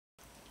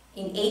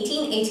In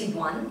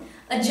 1881,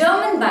 a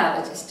German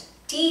biologist,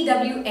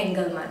 T.W.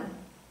 Engelmann,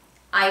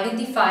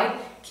 identified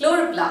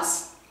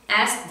chloroplasts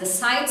as the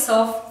sites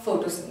of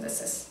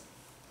photosynthesis.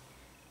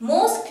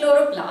 Most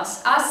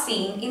chloroplasts are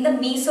seen in the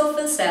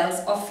mesophyll cells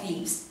of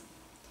leaves.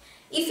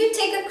 If you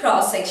take a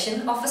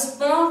cross-section of a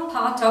small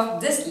part of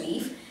this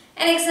leaf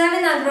and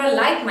examine under a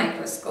light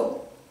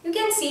microscope, you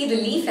can see the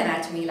leaf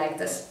anatomy like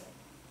this.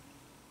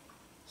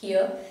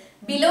 Here,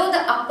 below the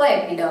upper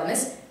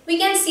epidermis, we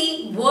can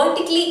see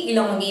vertically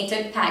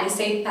elongated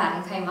palisade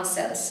parenchyma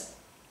cells.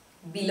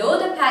 Below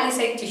the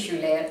palisade tissue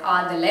layer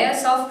are the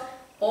layers of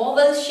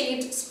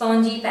oval-shaped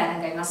spongy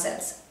parenchyma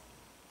cells.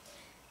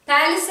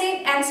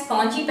 Palisade and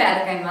spongy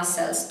parenchyma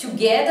cells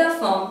together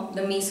form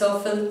the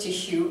mesophyll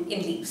tissue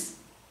in leaves.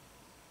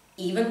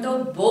 Even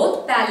though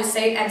both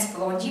palisade and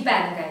spongy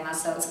parenchyma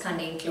cells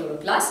contain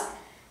chloroplasts,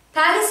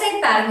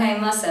 palisade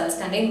parenchyma cells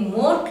contain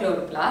more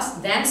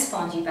chloroplasts than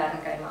spongy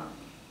parenchyma.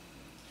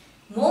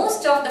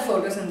 Most of the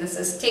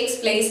photosynthesis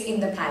takes place in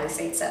the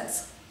palisade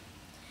cells.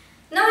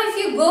 Now if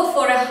you go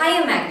for a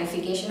higher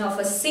magnification of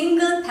a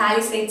single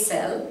palisade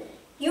cell,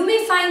 you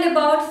may find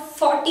about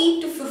 40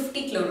 to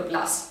 50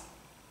 chloroplasts.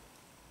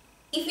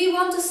 If we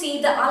want to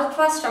see the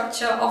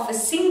ultrastructure of a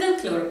single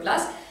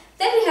chloroplast,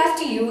 then we have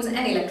to use an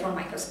electron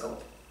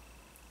microscope.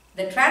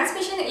 The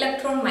transmission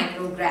electron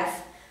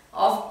micrograph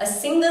of a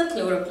single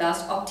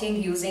chloroplast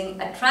obtained using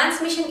a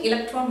transmission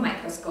electron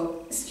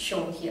microscope is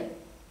shown here.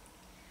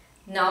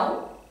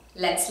 Now,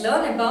 let's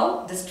learn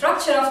about the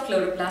structure of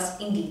chloroplasts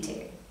in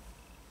detail.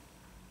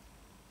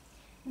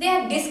 They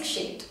are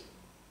disc-shaped.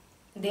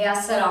 They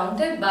are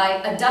surrounded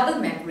by a double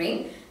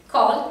membrane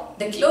called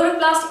the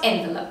chloroplast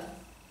envelope.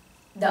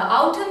 The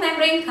outer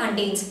membrane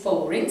contains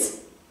porins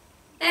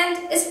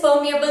and is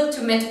permeable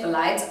to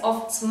metabolites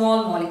of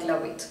small molecular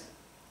weight.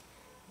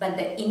 But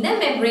the inner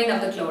membrane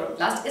of the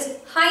chloroplast is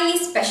highly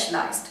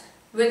specialized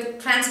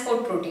with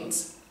transport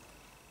proteins.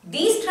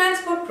 These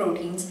transport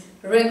proteins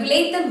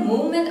regulate the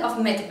movement of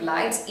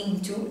metabolites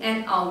into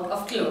and out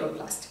of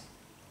chloroplast.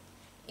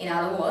 In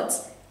other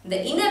words, the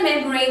inner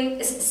membrane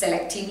is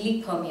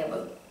selectively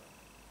permeable.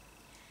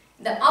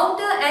 The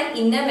outer and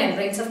inner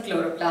membranes of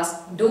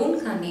chloroplast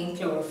don't contain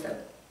chlorophyll.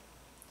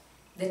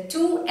 The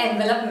two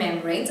envelope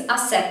membranes are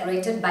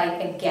separated by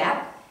a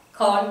gap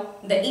called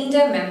the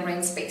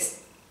intermembrane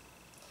space.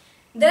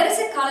 There is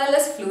a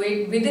colorless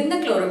fluid within the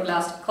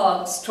chloroplast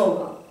called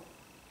stroma.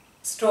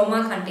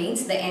 Stroma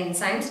contains the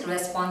enzymes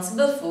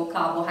responsible for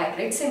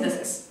carbohydrate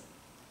synthesis.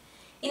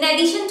 In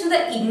addition to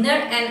the inner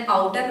and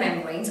outer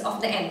membranes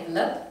of the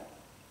envelope,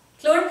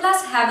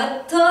 chloroplasts have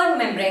a third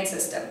membrane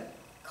system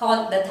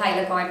called the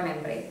thylakoid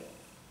membrane.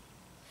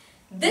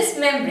 This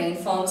membrane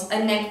forms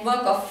a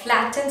network of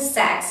flattened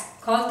sacs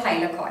called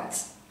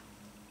thylakoids.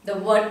 The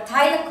word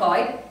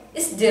thylakoid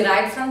is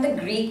derived from the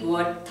Greek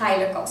word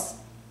thylakos,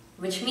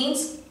 which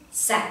means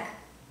sac.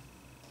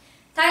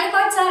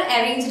 Thylakoids are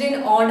arranged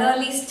in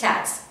orderly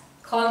stacks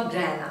called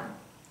grana,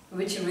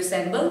 which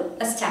resemble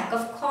a stack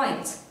of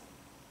coins.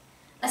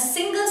 A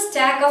single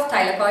stack of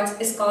thylakoids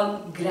is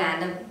called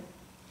granum.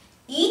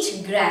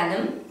 Each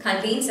granum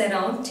contains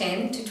around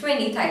 10 to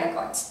 20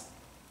 thylakoids.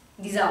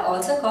 These are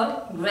also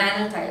called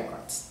granule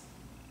thylakoids.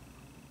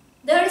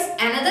 There is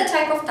another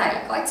type of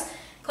thylakoids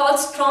called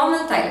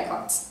stromal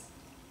thylakoids.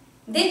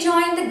 They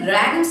join the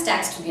granum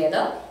stacks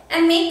together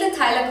and make the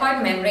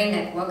thylakoid membrane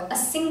network a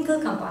single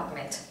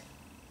compartment.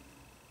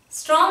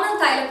 Stromal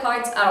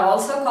thylakoids are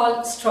also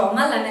called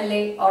stromal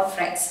lamellae or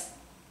frets.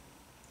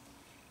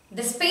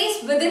 The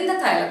space within the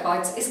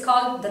thylakoids is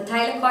called the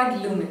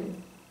thylakoid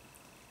lumen.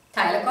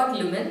 Thylakoid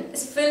lumen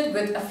is filled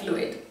with a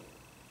fluid.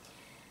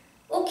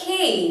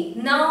 Okay,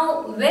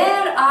 now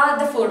where are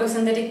the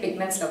photosynthetic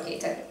pigments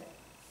located?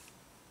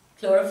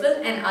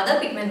 Chlorophyll and other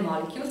pigment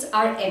molecules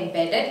are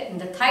embedded in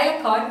the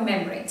thylakoid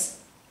membranes.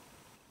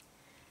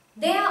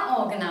 They are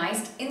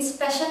organized in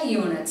special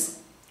units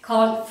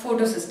called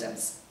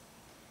photosystems.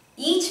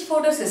 Each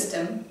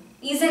photosystem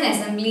is an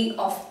assembly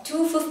of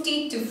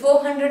 250 to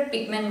 400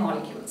 pigment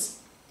molecules.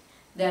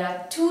 There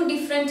are two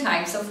different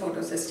types of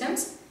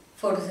photosystems,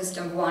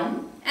 photosystem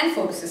 1 and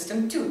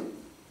photosystem 2.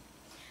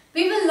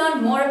 We will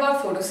learn more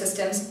about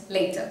photosystems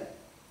later.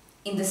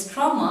 In the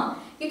stroma,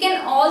 you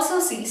can also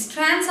see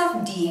strands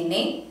of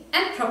DNA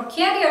and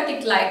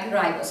prokaryotic-like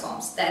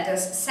ribosomes, that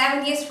is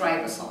 70S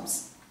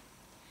ribosomes.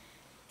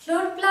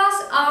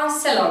 Chloroplasts are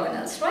cell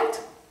organelles, right?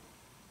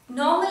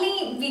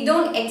 Normally, we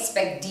don't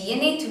expect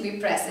DNA to be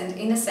present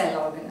in a cell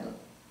organelle.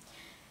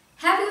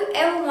 Have you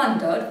ever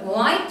wondered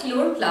why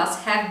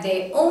chloroplasts have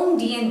their own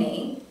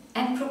DNA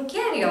and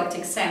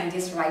prokaryotic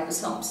 70S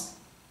ribosomes?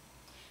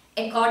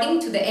 According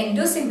to the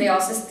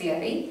endosymbiosis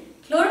theory,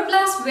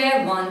 chloroplasts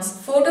were once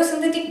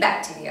photosynthetic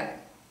bacteria.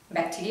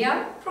 Bacteria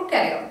are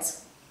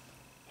prokaryotes.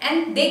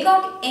 And they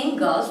got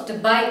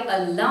engulfed by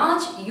a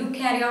large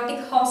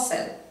eukaryotic host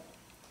cell.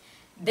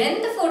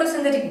 Then the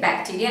photosynthetic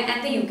bacteria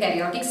and the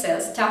eukaryotic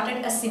cells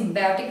started a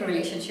symbiotic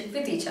relationship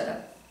with each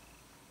other.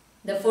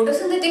 The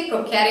photosynthetic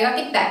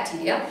prokaryotic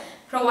bacteria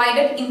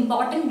provided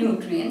important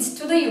nutrients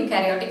to the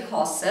eukaryotic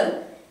host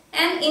cell,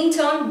 and in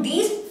turn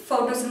these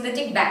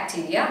photosynthetic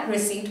bacteria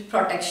received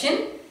protection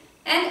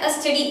and a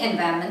steady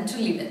environment to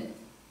live in.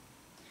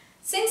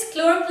 Since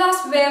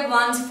chloroplasts were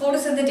once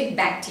photosynthetic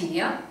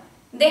bacteria,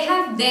 they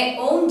have their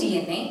own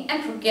DNA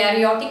and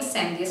prokaryotic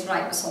semious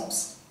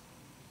ribosomes.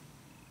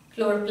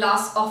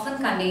 Chloroplasts often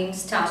contain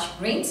starch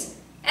grains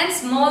and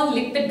small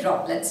lipid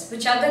droplets,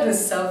 which are the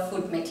reserve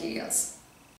food materials.